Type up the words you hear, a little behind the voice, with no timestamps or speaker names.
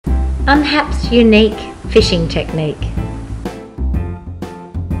Unhap's unique fishing technique.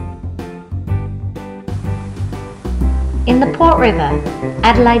 In the Port River,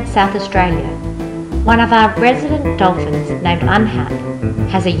 Adelaide, South Australia, one of our resident dolphins named Unhap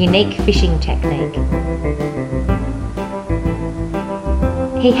has a unique fishing technique.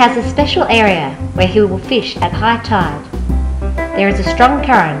 He has a special area where he will fish at high tide. There is a strong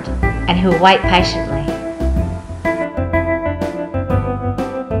current and he will wait patiently.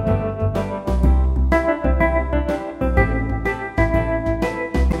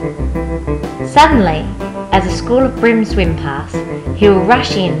 Suddenly, as a school of bream swim past, he will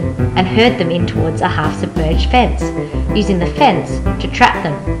rush in and herd them in towards a half-submerged fence, using the fence to trap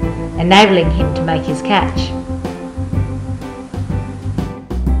them, enabling him to make his catch.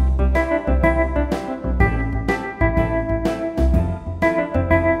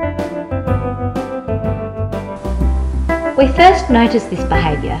 We first noticed this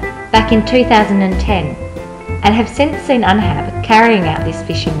behaviour back in 2010 and have since seen Unhap carrying out this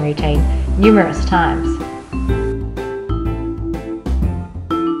fishing routine numerous times.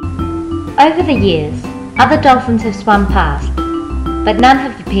 Over the years, other dolphins have swum past, but none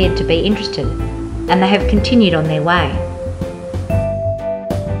have appeared to be interested, and they have continued on their way.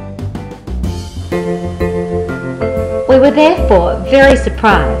 We were therefore very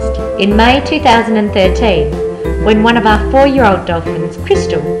surprised in May 2013 when one of our 4-year-old dolphins,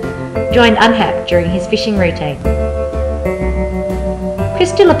 Crystal, joined Unhap during his fishing routine.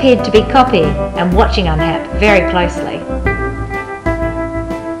 Crystal appeared to be copying and watching Unhap very closely.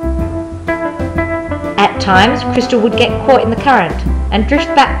 At times, Crystal would get caught in the current and drift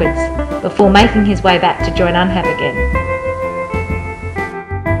backwards before making his way back to join Unhap again.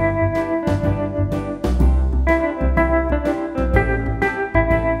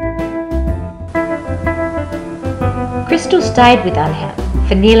 Crystal stayed with Unhap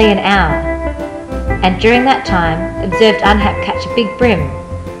for nearly an hour, and during that time observed Unhap catch a big bream,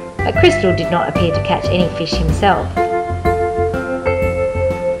 but Crystal did not appear to catch any fish himself.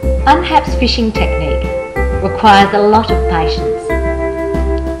 Unhap's fishing technique requires a lot of patience.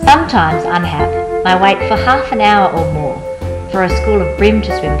 Sometimes Unhap may wait for half an hour or more for a school of bream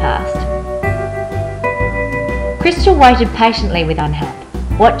to swim past. Crystal waited patiently with Unhap,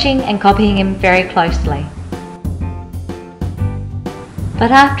 watching and copying him very closely. But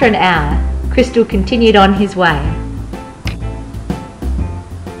after an hour, Crystal continued on his way.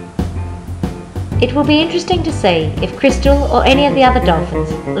 It will be interesting to see if Crystal or any of the other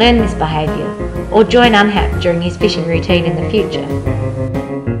dolphins learn this behaviour or join Unhap during his fishing routine in the future.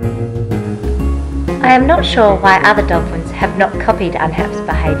 I am not sure why other dolphins have not copied Unhap's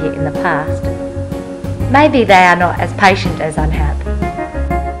behaviour in the past. Maybe they are not as patient as Unhap.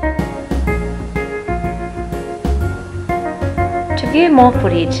 To view more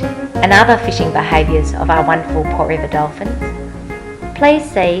footage and other fishing behaviours of our wonderful Port River dolphins, please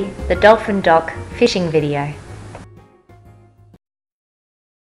see the Dolphin Doc fishing video.